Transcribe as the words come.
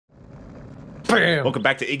Bam! Welcome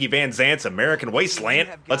back to Iggy Van Zant's American Wasteland.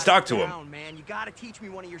 Let's talk to him. Man, you gotta teach me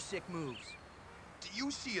one of your sick moves. Do you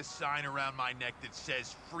see a sign around my neck that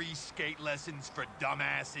says free skate lessons for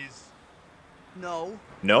dumbasses? No.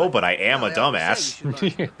 No, but I am a They always dumbass. say you should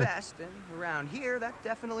learn from the best, and around here, that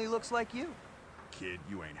definitely looks like you. Kid,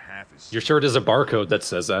 you ain't half as Your shirt is a barcode that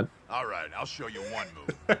says that. All right, I'll show you one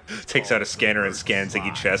move. Takes out a scanner and scans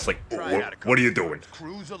Iggy's chest like, what are you doing?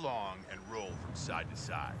 Cruise along and roll from side to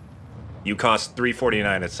side. You cost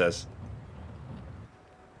 $3.49, it says.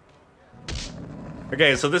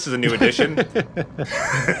 Okay, so this is a new addition.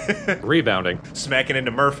 Rebounding. Smacking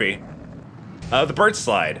into Murphy. The bird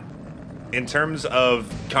slide. In terms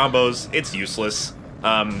of combos, it's useless.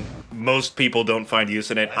 Most people don't find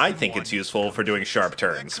use in it. I think it's useful for doing sharp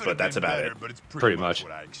turns, but that's about it. But it's Pretty much.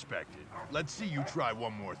 what I expected. Let's see you try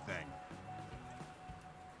one more thing.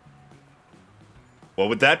 What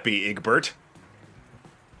would that be, Egbert?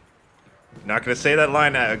 Not gonna say that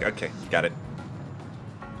line. Okay, got it.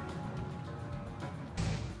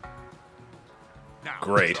 Now,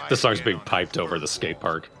 Great. try This song's again being on that piped over third the skate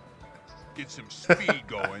park. Get some speed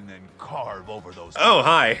going, then carve over those. Oh,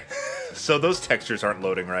 hi. So those textures aren't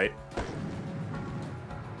loading right.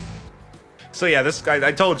 So yeah, this guy,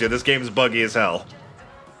 I told you, this game's buggy as hell.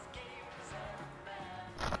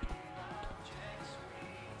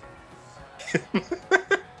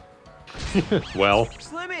 Well,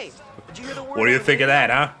 Slimmy, did you hear the word? What do you on the think of radio? that,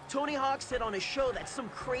 huh? Tony Hawk said on his show that some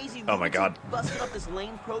crazy Oh my lunatic God. busted up this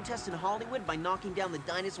lame protest in Hollywood by knocking down the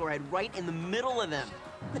dinosaur head right in the middle of them.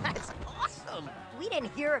 That's awesome. We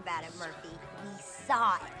didn't hear about it, Murphy. We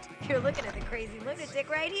saw it. You're looking at the crazy lunatic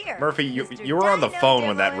right here. Murphy, you Mr. were on the Dino phone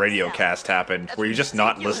when that Demo radio himself. cast happened. That's Were you just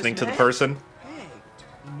not ridiculous, listening to the man. person? Hey,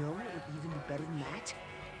 you know what would even be better than that?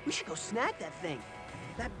 We should go snag that thing.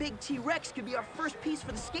 That big T-Rex could be our first piece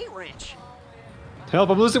for the skate ranch. help,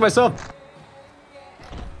 I'm losing myself.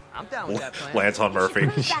 I'm down with that plan. Lance on We should Murphy.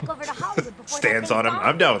 cruise back over to Hollywood before Stands that on thing's him. gone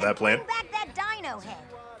I'm down with and that plan. bring back that dino head.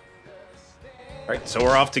 Alright, so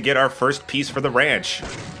we're off to get our first piece for the ranch.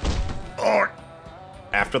 Oh,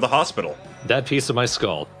 after the hospital. That piece of my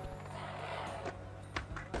skull.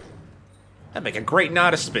 That'd make a great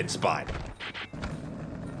not a spin spot.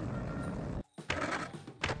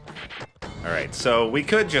 Alright, so we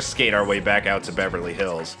could just skate our way back out to Beverly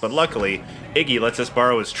Hills, but luckily, Iggy lets us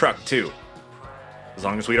borrow his truck too. As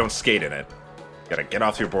long as we don't skate in it. Gotta get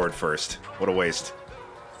off your board first. What a waste.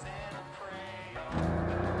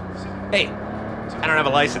 Hey, I don't have a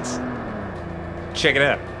license. Check it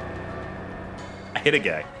out. I hit a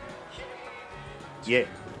guy. Yeah.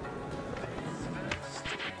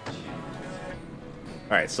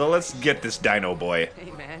 Alright, so let's get this dino boy.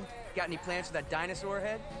 Hey, man. Got any plans for that dinosaur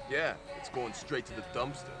head? Yeah, it's going straight to the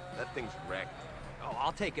dumpster. That thing's wrecked. Oh,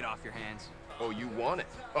 I'll take it off your hands. Oh, you want it?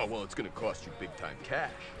 Oh, well, it's gonna cost you big time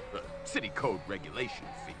cash. City code regulation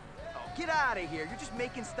fee. Oh, get out of here. You're just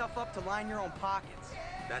making stuff up to line your own pockets.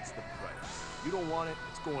 That's the price. You don't want it,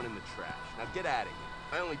 it's going in the trash. Now get out of here.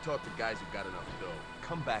 I only talk to guys who've got enough dough.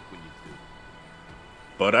 Come back when you do.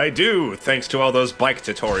 But I do, thanks to all those bike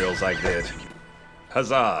tutorials I did.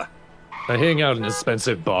 Huzzah. I hang out in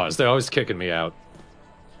expensive bars. They're always kicking me out.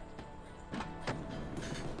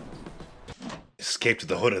 Escaped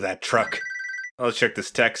the hood of that truck. Let's check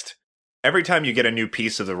this text. Every time you get a new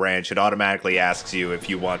piece of the ranch, it automatically asks you if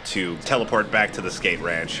you want to teleport back to the skate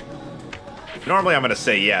ranch. Normally I'm gonna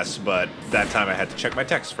say yes, but that time I had to check my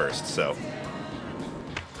text first, so.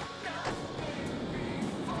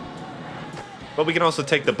 But we can also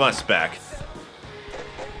take the bus back.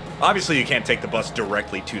 Obviously you can't take the bus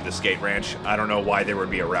directly to the skate ranch. I don't know why there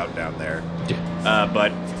would be a route down there.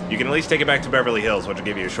 But you can at least take it back to Beverly Hills, which will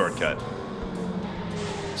give you a shortcut.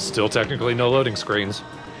 Still technically no loading screens.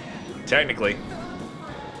 Technically.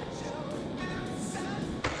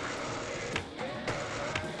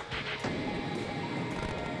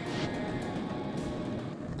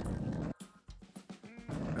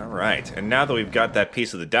 Alright, and now that we've got that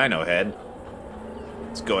piece of the dino head,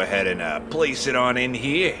 let's go ahead and place it on in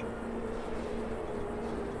here.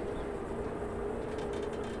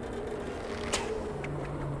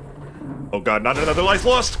 Oh god, not another life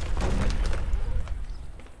lost!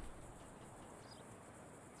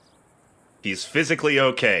 He's physically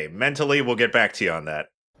okay. Mentally, we'll get back to you on that.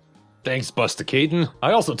 Thanks, Buster Keaton.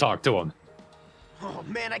 I also talked to him. Oh,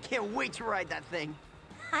 man, I can't wait to ride that thing.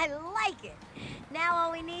 I like it. Now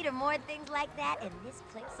all we need are more things like that, and this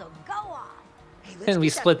place will go off. Hey, And we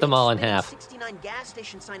get that split them big all in spinning half. 69 gas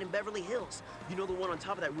station sign in Beverly Hills. You know the one on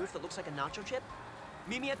top of that roof that looks like a nacho chip?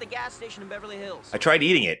 Meet me at the gas station in Beverly Hills. I tried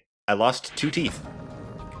eating it. I lost 2 teeth.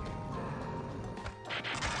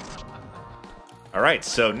 Alright,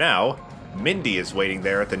 so now, Mindy is waiting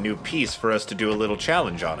there at the new piece for us to do a little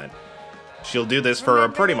challenge on it. She'll do this for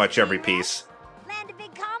pretty much every piece. Land a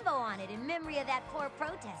big combo on it in memory of that poor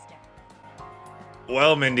protester.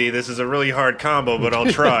 Well, Mindy, this is a really hard combo, but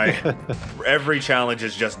I'll try. Every challenge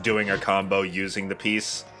is just doing a combo using the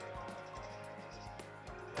piece.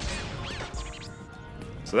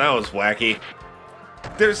 So that was wacky.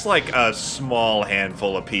 There's like a small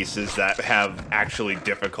handful of pieces that have actually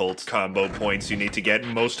difficult combo points you need to get.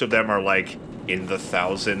 Most of them are like in the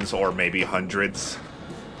thousands or maybe hundreds.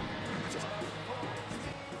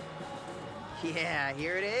 Yeah,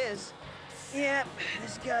 here it is. Yep,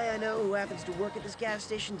 this guy I know who happens to work at this gas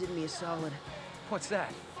station did me a solid. What's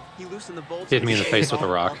that? He loosened the bolts. Hit me in the face with a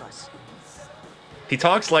rock. He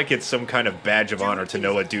talks like it's some kind of badge of honor to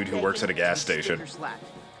know a dude who works at a gas station.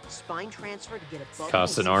 Spine transfer to get above.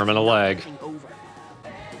 Costs an arm and a leg.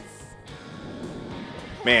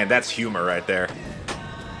 Man, that's humor right there.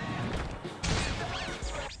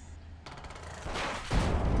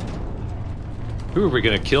 Who are we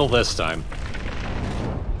gonna kill this time?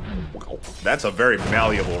 That's a very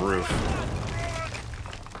malleable roof.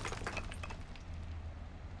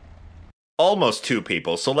 Almost 2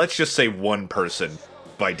 people, so let's just say 1 person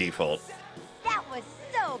by default. That was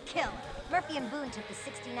so killer. Murphy and Boone took the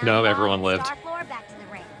 69 No, ball everyone and lived. Star Floor back to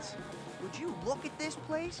the ranch. Would you look at this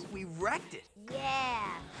place? We wrecked it. Yeah,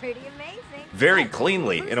 pretty amazing. Very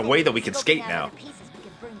cleanly, in a way that we can skate now. Pieces we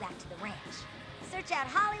can bring back to the ranch. Search out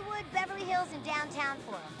Hollywood, Beverly Hills, and downtown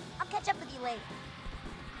for them. I'll catch up with you later.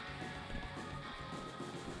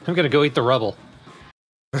 I'm gonna go eat the rubble.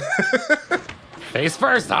 Face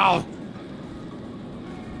first, oh!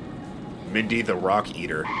 Mindy the Rock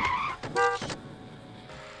Eater.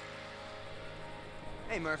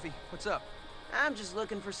 Hey, Murphy, what's up? I'm just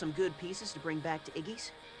looking for some good pieces to bring back to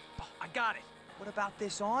Iggy's. Oh, I got it. What about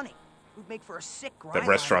this awning? Would make for a sick grind. That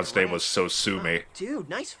restaurant's name was So Sue Me. Dude,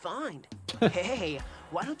 nice find. Hey,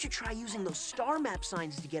 why don't you try using those star map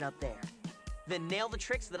signs to get up there? Then nail the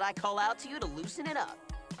tricks that I call out to you to loosen it up.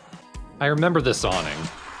 I remember this awning.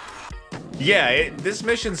 Yeah, this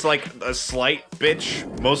mission's like a slight bitch,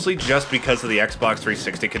 mostly just because of the Xbox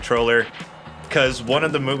 360 controller. Because one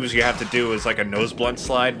of the moves you have to do is like a nose blunt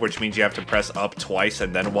slide, which means you have to press up twice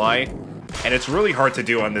and then Y. And it's really hard to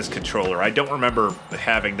do on this controller. I don't remember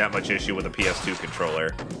having that much issue with a PS2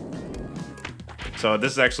 controller. So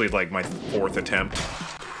this is actually like my 4th attempt.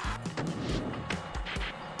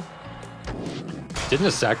 Didn't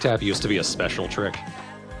a sack tap used to be a special trick?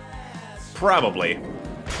 Probably.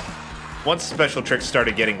 Once special tricks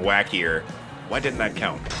started getting wackier, why didn't that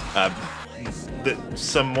count?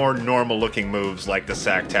 Some more normal-looking moves like the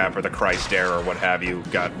sack tap or the Christ Air or what have you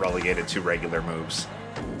got relegated to regular moves.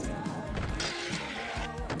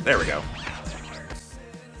 There we go.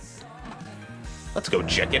 Let's go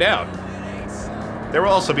check it out. There will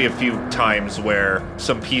also be a few times where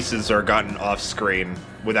some pieces are gotten off-screen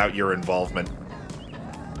without your involvement.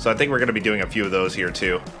 So I think we're going to be doing a few of those here,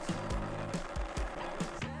 too.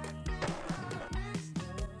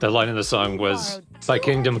 That line in the song was, "Thy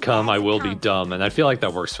kingdom come, I will be dumb," and I feel like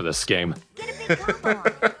that works for this game. Get a big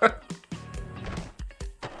combo on.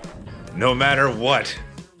 No matter what,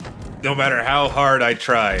 no matter how hard I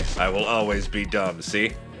try, I will always be dumb,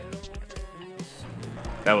 see?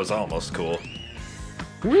 That was almost cool.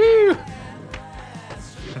 Woo!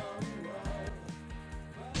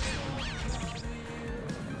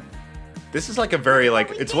 This is like a very, like,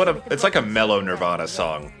 it's like a mellow Nirvana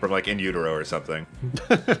song from, like, In Utero or something.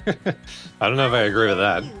 I don't know if I agree with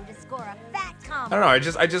that. You to score a fat combo. I don't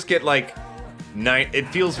know, I just get, like, it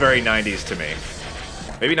feels very 90s to me.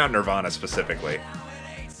 Maybe not Nirvana specifically.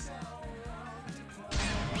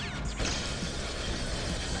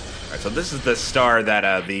 Alright, so this is the star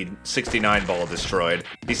that the 69 ball destroyed.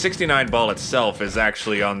 The 69 ball itself is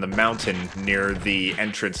actually on the mountain near the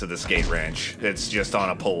entrance of the skate ranch. It's just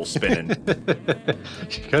on a pole spinning.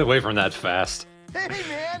 Get away from that fast. Hey,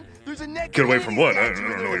 man, there's a naked Get away from what? I lady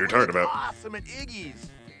don't know what you're talking about. Awesome at Iggy's.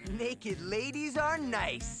 Naked ladies are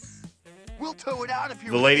nice. We'll tow it out if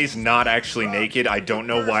you're... The lady's not actually naked. I don't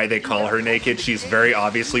know why they call her naked. She's very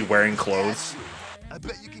obviously wearing clothes. I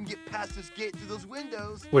bet you can get past this gate through those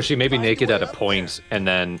windows. Was she maybe Find naked your at a way up point, and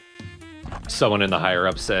then someone in the higher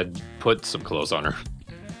up said, "Put some clothes on her"?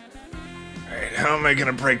 Alright, how am I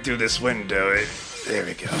gonna break through this window? There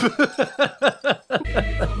we go.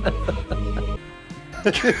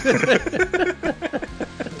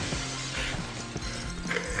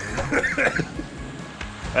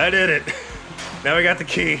 I did it. Now we got the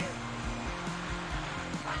key.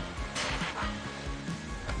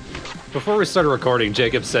 Before we started recording,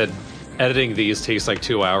 Jacob said editing these takes like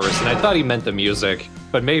 2 hours, and I thought he meant the music.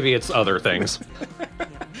 but maybe it's other things.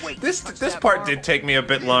 This part did take me a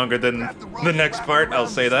bit longer than the next part, I'll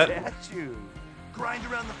say that. Statue. Grind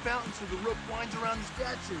around the fountain so the rope winds around the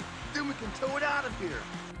statue. Then we can tow it out of here.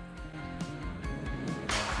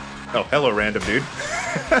 Oh, hello, random dude.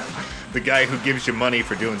 The guy who gives you money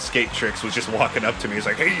for doing skate tricks was just walking up to me. He's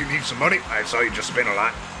like, hey, you need some money? I saw you just spin a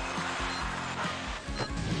lot.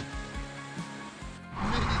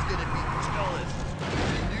 Mindy's gonna be jealous.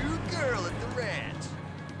 The new girl at the ranch.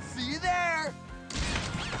 See you there.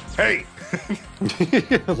 Hey!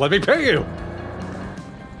 Let me pay you.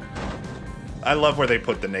 I love where they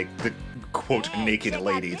put the quote, Hey, naked check out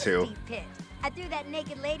lady, this too. deep pit. I threw that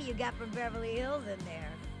naked lady you got from Beverly Hills in there.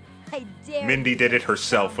 I dare Mindy you did to it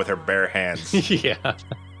herself with her bare hands. Yeah.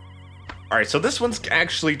 Alright, so this one's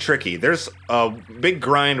actually tricky. There's a big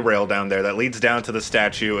grind rail down there that leads down to the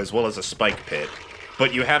statue as well as a spike pit.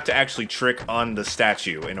 But you have to actually trick on the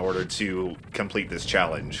statue in order to complete this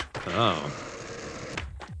challenge. Oh.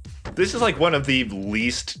 This is like one of the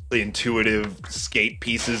least intuitive skate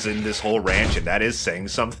pieces in this whole ranch, and that is saying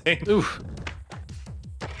something. Oof.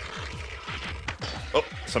 Oh,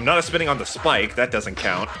 so I'm not spinning on the spike. That doesn't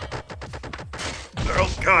count. Oh,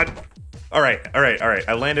 God. All right.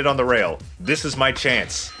 I landed on the rail. This is my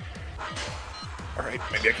chance. All right,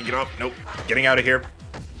 maybe I can get off. Nope, getting out of here.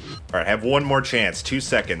 All right, I have one more chance. 2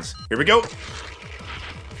 seconds. Here we go.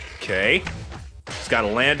 Okay. Just gotta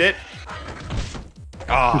land it.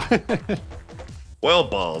 Ah. Well,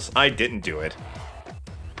 balls. I didn't do it.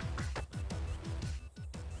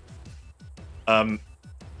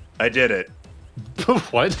 I did it.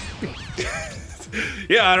 What?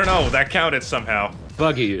 Yeah, I don't know. That counted somehow.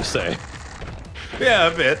 Buggy, you say? Yeah,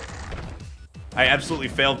 a bit. I absolutely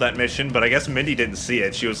failed that mission, but I guess Mindy didn't see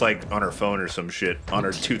it. She was like on her phone or some shit. On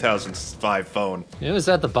her 2005 phone. It was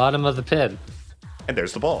at the bottom of the pit. And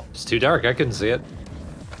there's the ball. It's too dark, I couldn't see it.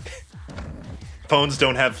 Phones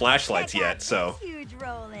don't have flashlights Check out yet, so... this huge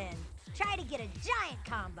roll in. Try to get a giant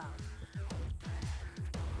combo.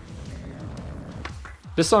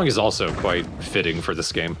 This song is also quite fitting for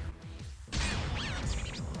this game.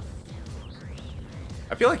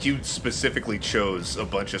 I feel like you specifically chose a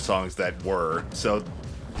bunch of songs that were, so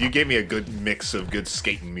you gave me a good mix of good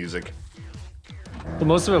skating music. Well,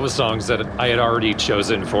 most of it was songs that I had already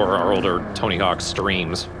chosen for our older Tony Hawk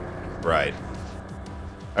streams. Right.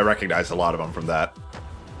 I recognize a lot of them from that.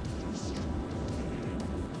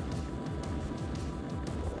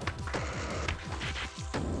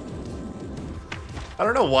 I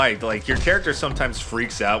don't know why, like, your character sometimes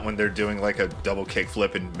freaks out when they're doing, like, a double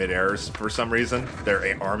kickflip in midair for some reason.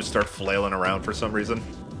 Their arms start flailing around for some reason.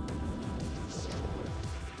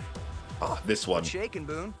 Oh, this one. Shaking,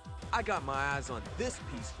 Boone. I got my eyes on this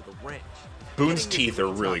piece for the wrench. Boone's Getting teeth this are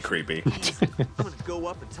wrench really off creepy. easy. I'm gonna go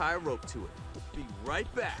up and tie a rope to it. Be right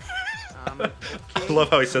back. Okay, I love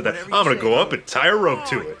how he said that. whatever I'm you gonna say, go up Boone. and tie a rope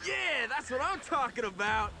to Oh, it. Yeah, that's what I'm talking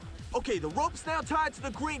about. Okay, the rope's now tied to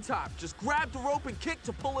the green top. Just grab the rope and kick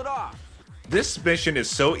to pull it off. This mission is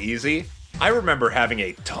so easy. I remember having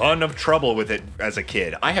a ton of trouble with it as a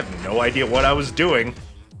kid. I have no idea what I was doing.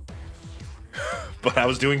 But I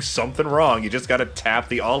was doing something wrong. You just gotta tap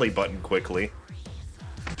the ollie button quickly.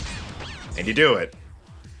 And you do it.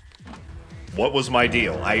 What was my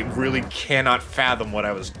deal? I really cannot fathom what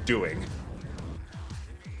I was doing.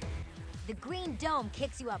 The green dome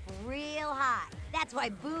kicks you up real high. That's why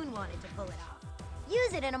Boone wanted to pull it off.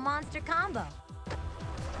 Use it in a monster combo.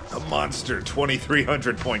 A monster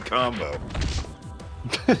 2,300 point combo.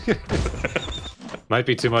 Might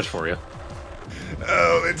be too much for you.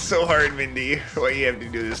 Oh, it's so hard, Mindy. Why do you have to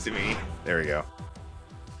do this to me? There we go.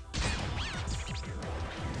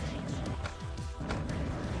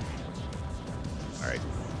 Alright.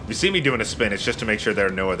 If you see me doing a spin, it's just to make sure there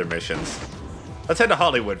are no other missions. Let's head to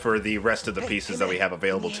Hollywood for the rest of the pieces that we have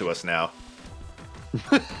available to us now.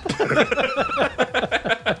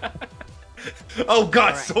 Oh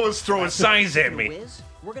god, someone's throwing signs at me! Wiz,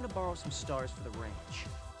 we're gonna borrow some stars for the ranch.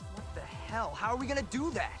 What the hell? How are we gonna do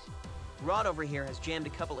that? Rod over here has jammed a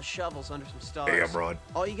couple of shovels under some stars. Hey, I'm Rod.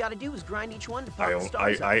 All you gotta do is grind each one to I pop own- the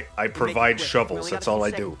stars I- up. I We make it provide quick. shovels, We only got that's a few all I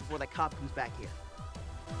seconds do. Before that cop comes back here.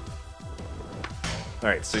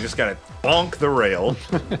 Alright, so you just gotta bonk the rail.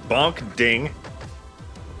 Bonk, ding.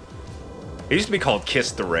 It used to be called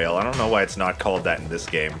Kiss the Rail. I don't know why it's not called that in this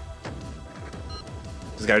game.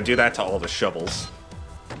 Just gotta do that to all the shovels.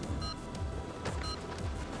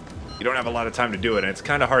 You don't have a lot of time to do it, and it's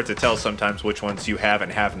kind of hard to tell sometimes which ones you have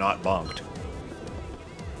and have not bonked.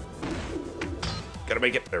 Gotta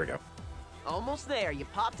make it. There we go. Almost there. You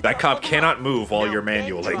popped a That couple cop of them cannot up. move while Now you're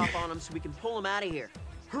bend manualing. drop on him so we can pull him out of here.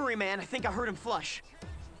 Hurry, man. I think I heard him flush.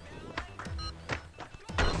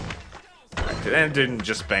 And didn't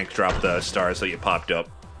just bank drop the stars that you popped up.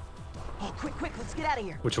 Oh, quick, let's get out of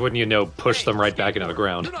here. Which, wouldn't you know, push them right back into the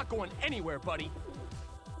ground. You're not going anywhere, buddy.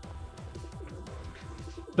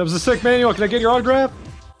 That was a sick manual. Can I get your autograph?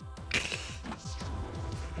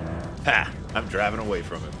 Ha! I'm driving away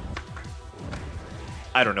from him.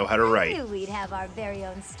 I don't know how to I write. knew we'd have our very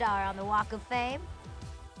own star on the Walk of Fame.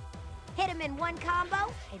 Hit him in one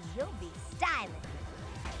combo, and you'll be styling.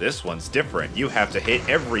 This one's different. You have to hit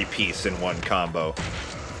every piece in one combo.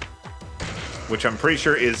 Which I'm pretty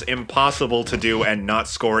sure is impossible to do and not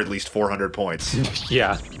score at least 400 points.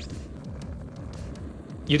 Yeah.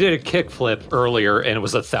 You did a kickflip earlier, and it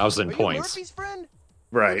was 1,000 points. Murphy's friend?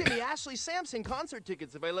 Right. Give me Ashley Sampson concert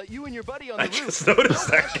tickets if I let you and your buddy on the I roof. just noticed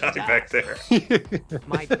that guy back there.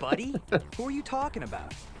 My buddy? Who are you talking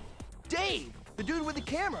about? Dave, the dude with the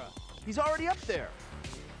camera. He's already up there.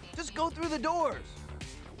 Just go through the doors.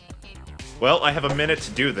 Well, I have a minute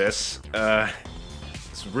to do this.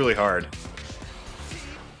 It's really hard.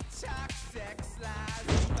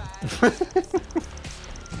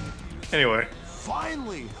 Anyway.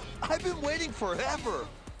 Finally! I've been waiting forever.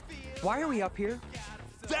 Why are we up here?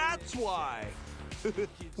 That's why.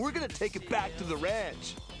 We're gonna take it back to the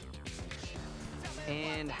ranch.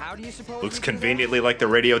 And how do you suppose? Looks we do that? conveniently like the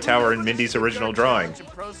radio tower in Mindy's original drawing.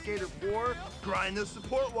 Pro Skater 4, grind the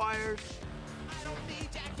support wires.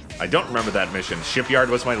 I don't remember that mission. Shipyard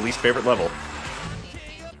was my least favorite level.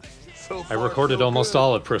 So I far, recorded so almost good.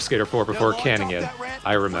 all of Pro Skater 4 before Now launch canning off it. that ramp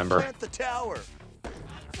I and remember. plant the tower.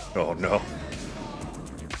 Oh no.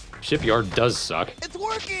 Shipyard does suck. It's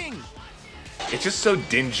working! It's just so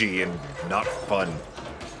dingy and not fun.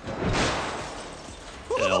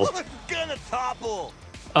 Ill. It's gonna topple!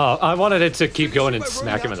 I wanted it to keep going and By running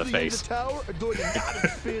smack him out in to the end of face. the tower or doing a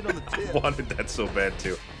knotted spin on the tip? I wanted that so bad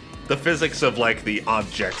too. The physics of like the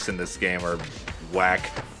objects in this game are whack.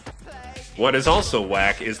 What is also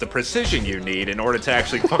whack is the precision you need in order to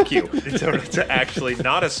actually fuck you, in order to actually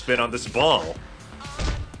not a spin on this ball.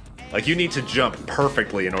 Like you need to jump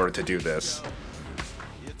perfectly in order to do this.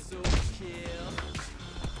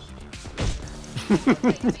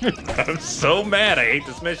 I'm so mad. I hate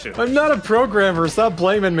this mission. I'm not a programmer. Stop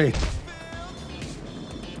blaming me.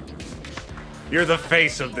 You're the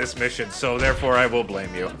face of this mission, so therefore I will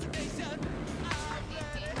blame you.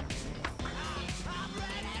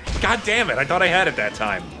 God damn it, I thought I had it that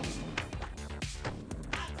time.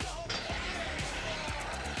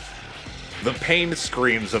 The pain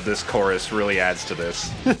screams of this chorus really adds to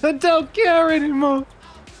this. I don't care anymore.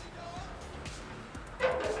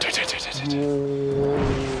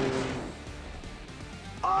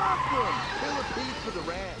 Awesome! Philippines for the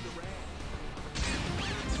ranch.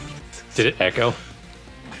 Did it echo?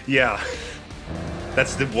 Yeah.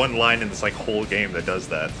 That's the one line in this like whole game that does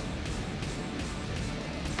that.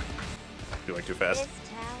 Going too fast. This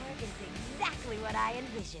tower is exactly what I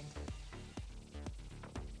envisioned.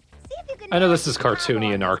 See if you can I know this is combo on cartoony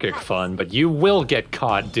this and Arctic pipe. fun, but you will get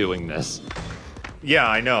caught doing this. Yeah,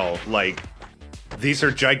 I know. Like, these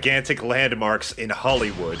are gigantic landmarks in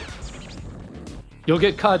Hollywood. You'll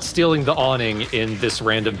get caught stealing the awning in this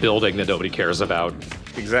random building that nobody cares about.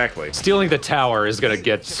 Exactly. Stealing the tower is gonna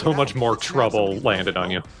get so much more trouble landed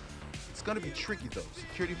on you. It's gonna be tricky though.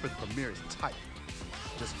 Security for the premiere is tight.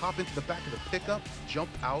 Just hop into the back of the pickup, jump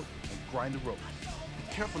out, and grind the ropes.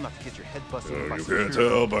 Be careful not to get your head busted by You security. can't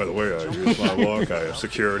tell by the way I use my walk. I have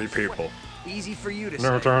security people. Easy for you to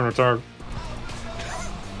No say. turn, no turn.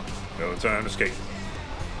 No time to skate.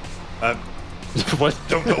 What?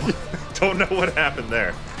 Don't know what happened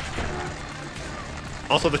there.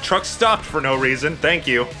 Also, the truck stopped for no reason. Thank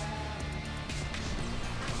you.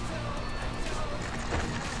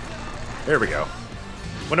 There we go.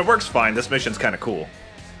 When it works fine, this mission's kind of cool.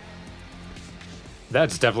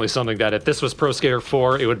 That's definitely something that if this was Pro Skater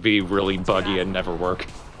 4, it would be really buggy and never work.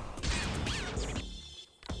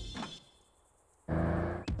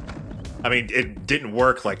 I mean, it didn't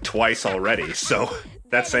work like twice already, so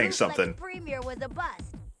that's saying Looks something. Like the premiere was a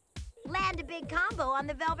bust. Land a big combo on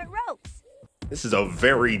the velvet ropes. This is a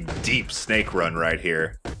very deep snake run right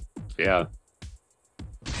here. Yeah.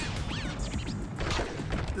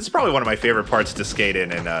 This is probably one of my favorite parts to skate in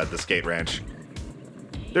the skate ranch.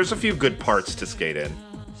 There's a few good parts to skate in.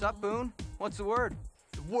 Sup, Boone? What's the word?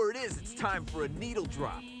 The word is it's time for a needle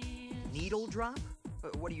drop. Needle drop?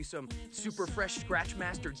 What are you, some super fresh scratch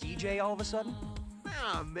master DJ all of a sudden?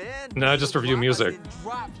 Ah, man. No, just review Drop music. as in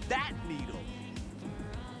Drop that needle.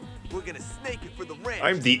 We're gonna snake it for the ranch.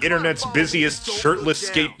 I'm the Come on, internet's follow busiest me, don't shirtless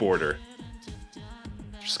look down. skateboarder.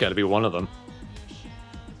 Just gotta be one of them.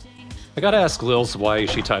 I gotta ask Lils why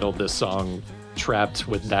she titled this song Trapped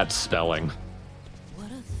with That Spelling.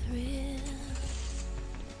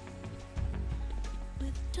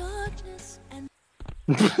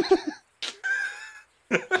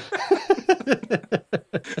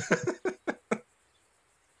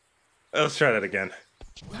 Let's try that again.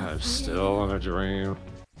 I'm still in a dream.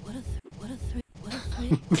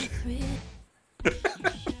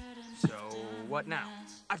 So, what now?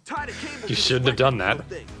 I've tied a cable. You shouldn't have done that.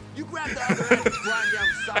 You grab the other end and grind down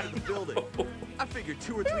the side of the building. I figure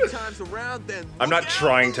 2 or 3 times around, then. I'm not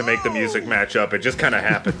trying to make the music match up, it just kind of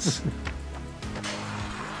happens.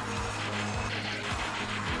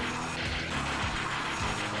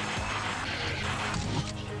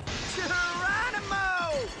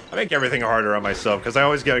 I make everything harder on myself because I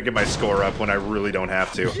always gotta get my score up when I really don't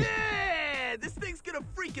have to. Yeah! This thing's gonna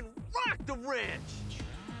freaking rock the ranch!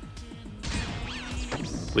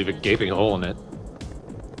 Leave a gaping hole in it.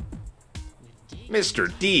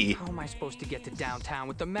 Mr. D. How am I supposed to get to downtown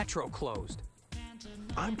with the metro closed?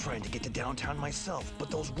 I'm trying to get to downtown myself,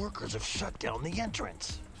 but those workers have shut down the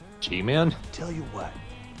entrance. G-Man? Tell you what.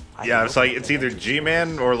 Yeah, it's like, it's either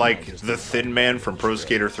G-Man or like the Thin Man from Pro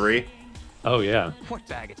Skater 3. Oh, yeah. What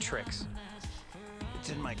bag of tricks? It's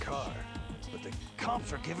in my car, but the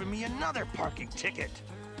cops are giving me another parking ticket.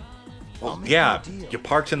 Well, yeah, you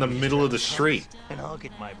parked in the middle of the street. And I'll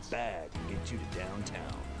get my bag and get you to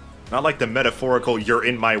downtown. Not like the metaphorical "you're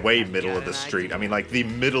in my way" middle of the street. I mean, like the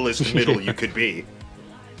middleest middle you could be.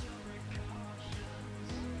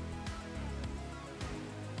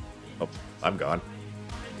 Oh, I'm gone.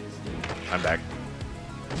 I'm back.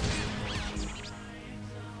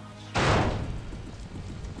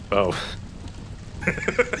 Oh.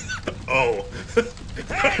 Oh.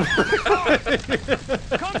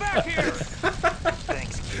 Come back here!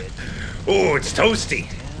 Thanks, kid. Oh, it's toasty.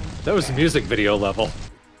 That was music video level.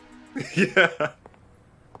 Yeah.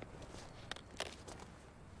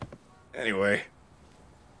 Anyway.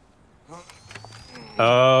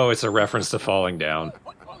 Oh, it's a reference to falling down.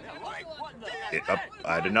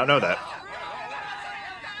 I did not know that.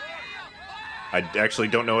 I actually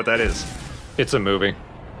don't know what that is. It's a movie.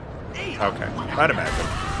 Okay, I'd imagine.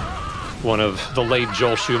 One of the late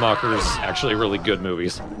Joel Schumacher's actually really good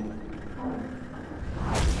movies.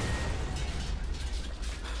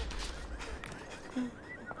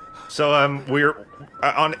 So, we're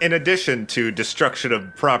in addition to destruction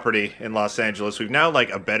of property in Los Angeles, we've now like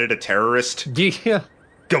abetted a terrorist Yeah.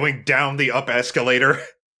 going down the up escalator.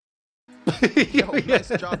 Nice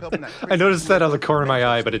job helping that I noticed that on the corner of my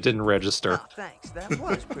eye, but it didn't register. Oh, thanks. That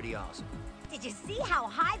was pretty awesome. Did you see how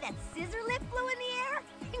high that scissor lift flew in the air?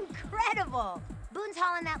 Incredible! Boone's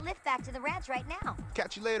hauling that lift back to the ranch right now.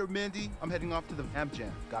 Catch you later, Mindy. I'm heading off to the Am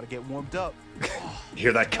Jam. Gotta get warmed up.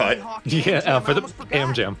 Hear that cut? Yeah, for the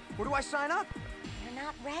Am Jam. Where do I sign up? You're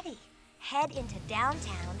not ready. Head into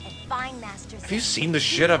downtown and find Masters. Have you seen the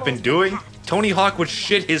shit I've been doing? Tony Hawk would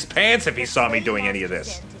shit his pants if he saw me doing any of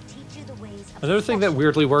this. Another thing that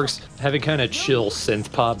weirdly works, having kind of chill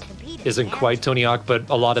synth pop isn't quite Tony Hawk, but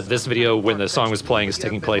a lot of this video when the song was playing is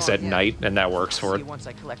taking place at night, and that works for it.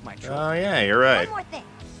 Oh yeah, you're right.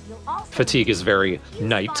 Fatigue is very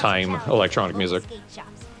nighttime electronic music.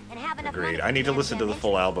 Agreed. I need to listen to the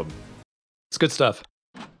full album. It's good stuff.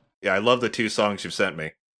 Yeah, I love the 2 songs you've sent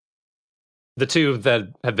me. The 2 that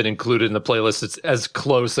have been included in the playlist, it's as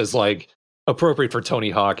close as like appropriate for Tony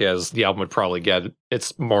Hawk as the album would probably get.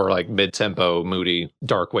 It's more like mid-tempo, moody,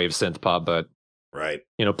 dark wave synth pop, but right.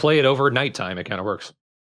 You know, play it over nighttime, it kind of works.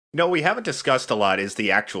 No, we haven't discussed a lot is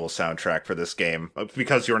the actual soundtrack for this game,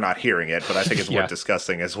 because you're not hearing it, but I think it's Yeah. worth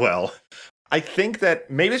discussing as well. I think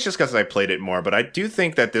that, maybe it's just because I played it more, but I do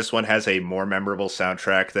think that this one has a more memorable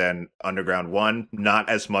soundtrack than Underground 1. Not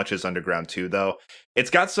as much as Underground 2, though. It's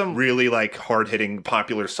got some really, like, hard-hitting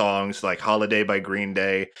popular songs, like Holiday by Green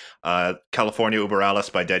Day, California Uber Alles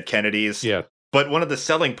by Dead Kennedys. Yeah. But one of the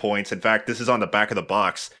selling points, in fact, this is on the back of the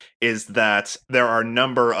box, is that there are a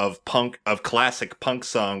number of classic punk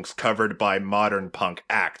songs covered by modern punk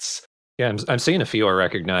acts. Yeah, I'm seeing a few I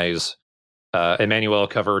recognize. Emmanuel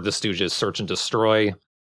covered The Stooges' Search and Destroy.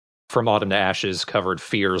 From Autumn to Ashes covered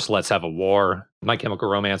Fears, Let's Have a War. My Chemical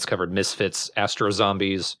Romance covered Misfits, Astro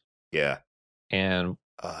Zombies. Yeah. And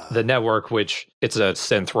The Network, which it's a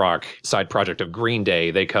synth rock side project of Green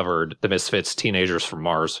Day, they covered The Misfits' Teenagers from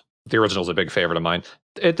Mars. The original's a big favorite of mine.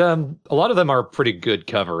 A lot of them are pretty good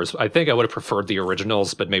covers. I think I would have preferred the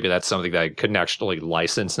originals, but maybe that's something that I couldn't actually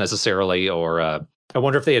license necessarily, or I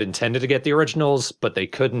wonder if they had intended to get the originals, but they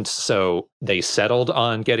couldn't, so they settled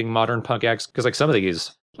on getting modern punk acts. Because like some of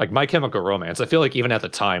these, like My Chemical Romance, I feel like even at the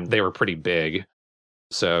time, they were pretty big.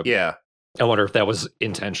 So yeah, I wonder if that was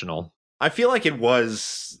intentional. I feel like it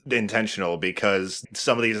was intentional because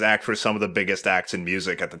some of these acts were some of the biggest acts in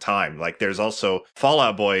music at the time. Like there's also Fall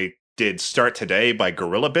Out Boy did Start Today by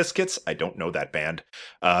Gorilla Biscuits. I don't know that band.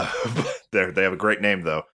 They have a great name,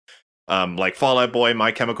 though. Like Fall Out Boy,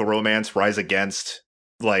 My Chemical Romance, Rise Against.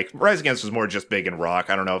 Like, Rise Against was more just big in rock.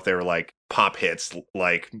 I don't know if they were, like, pop hits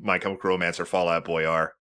like My Chemical Romance or Fall Out Boy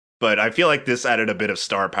are. But I feel like this added a bit of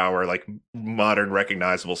star power, like modern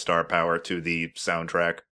recognizable star power to the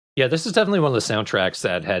soundtrack. Yeah, this is definitely one of the soundtracks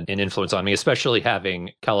that had an influence on me, especially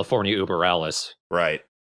having California Uber Alice. Right.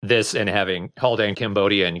 This and having Holiday in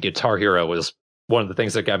Cambodia and Guitar Hero was one of the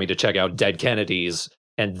things that got me to check out Dead Kennedys.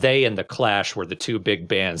 And they and The Clash were the two big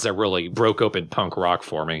bands that really broke open punk rock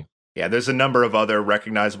for me. Yeah, there's a number of other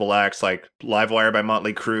recognizable acts like Livewire by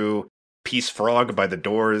Motley Crue, Peace Frog by The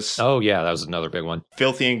Doors. Oh, yeah, that was another big one.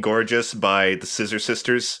 Filthy and Gorgeous by the Scissor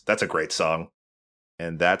Sisters. That's a great song.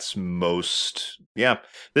 And that's most... Yeah,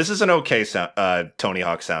 this is an okay Tony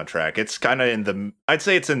Hawk soundtrack. It's kind of in the... I'd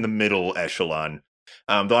say it's in the middle echelon.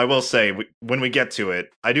 Though I will say, when we get to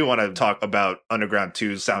it, I do want to talk about Underground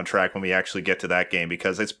 2's soundtrack when we actually get to that game,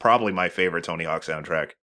 because it's probably my favorite Tony Hawk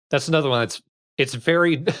soundtrack. That's another one that's... It's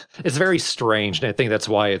very strange, and I think that's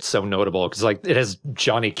why it's so notable, because like it has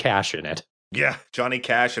Johnny Cash in it. Yeah, Johnny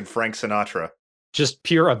Cash and Frank Sinatra. Just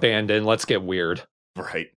pure abandon, let's get weird.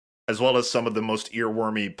 Right. As well as some of the most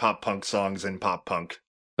earwormy pop punk songs in pop punk.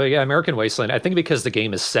 But yeah, American Wasteland, I think because the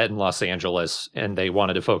game is set in Los Angeles, and they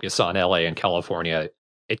wanted to focus on LA and California,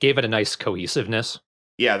 it gave it a nice cohesiveness.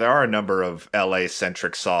 Yeah, there are a number of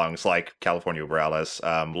LA-centric songs, like California Uber Alice,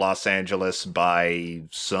 Los Angeles by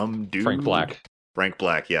some dude. Frank Black. Frank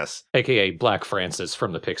Black, yes. AKA Black Francis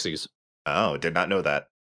from the Pixies. Oh, did not know that.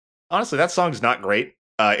 Honestly, that song's not great.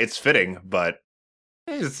 It's fitting, but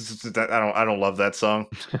I don't love that song.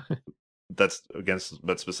 That's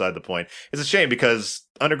beside the point. It's a shame because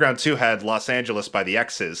Underground 2 had Los Angeles by the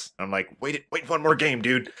X's. I'm like, wait one more game,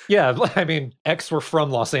 dude. Yeah, I mean, X were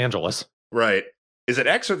from Los Angeles. Right. Is it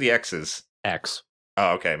X or the X's? X.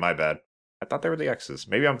 Oh, okay, my bad. I thought they were the X's.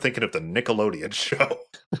 Maybe I'm thinking of the Nickelodeon show.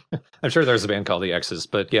 I'm sure there's a band called the X's,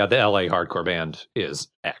 but yeah, the LA hardcore band is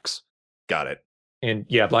X. Got it. And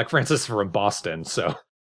yeah, Black Francis from Boston, so...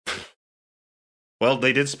 Well,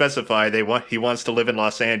 they did specify he wants to live in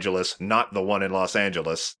Los Angeles, not the one in Los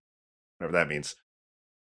Angeles. Whatever that means.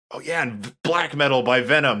 Oh yeah, and Black Metal by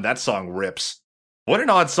Venom. That song rips. What an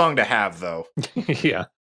odd song to have, though. Yeah.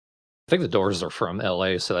 I think the Doors are from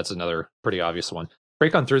LA, so that's another pretty obvious one.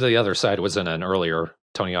 Break On Through the Other Side was in an earlier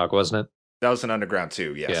Tony Hawk, wasn't it? That was an Underground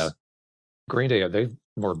 2, yes. Yeah. Green Day, are they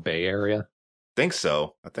more Bay Area? Think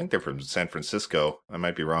so. I think they're from San Francisco. I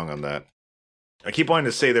might be wrong on that. I keep wanting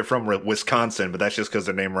to say they're from Wisconsin, but that's just because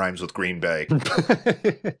their name rhymes with Green Bay.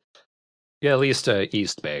 Yeah, at least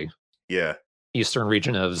East Bay. Yeah. Eastern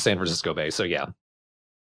region of San Francisco Bay, so yeah. A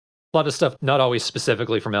lot of stuff, not always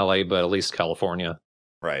specifically from LA, but at least California.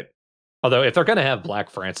 Right. Although, if they're going to have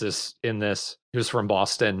Black Francis in this, who's from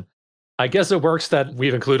Boston, I guess it works that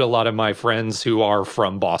we've included a lot of my friends who are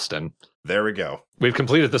from Boston. There we go. We've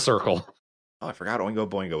completed the circle. Oh, I forgot Oingo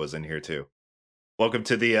Boingo was in here, too. Welcome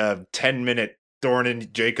to the 10-minute Thorne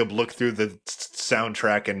and Jacob look through the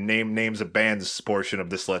soundtrack and names of bands portion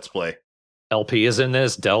of this Let's Play. LP is in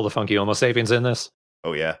this. Del the Funky Homo Sapiens in this.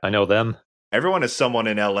 Oh, yeah. I know them. Everyone is Someone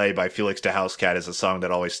in L.A. by Felix de Housecat is a song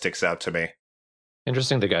that always sticks out to me.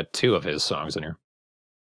 Interesting they got 2 of his songs in here.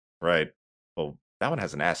 Right. Well, that one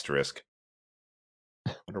has an asterisk.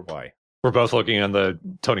 I wonder why. We're both looking on the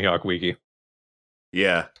Tony Hawk Wiki.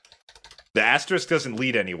 Yeah. The asterisk doesn't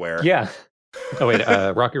lead anywhere. Yeah. Oh, wait.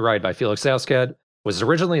 Rocky Ride by Felix Housecat was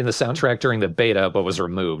originally in the soundtrack during the beta, but was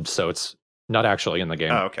removed, so it's not actually in the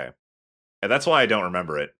game. Oh, okay. And that's why I don't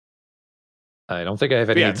remember it. I don't think I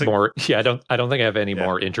have any more... Yeah, I don't think I have any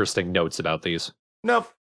more interesting notes about these. Nope.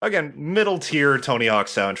 Again, middle tier Tony Hawk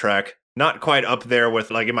soundtrack. Not quite up there with,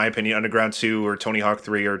 like, in my opinion, Underground 2 or Tony Hawk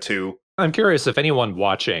 3 or 2. I'm curious if anyone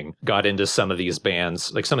watching got into some of these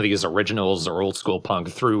bands, like some of these originals or old school punk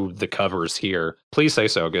through the covers here. Please say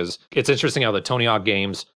so, because it's interesting how the Tony Hawk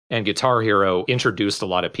games and Guitar Hero introduced a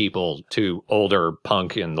lot of people to older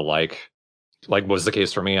punk and the like was the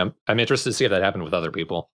case for me. I'm interested to see if that happened with other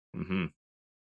people. Mm-hmm.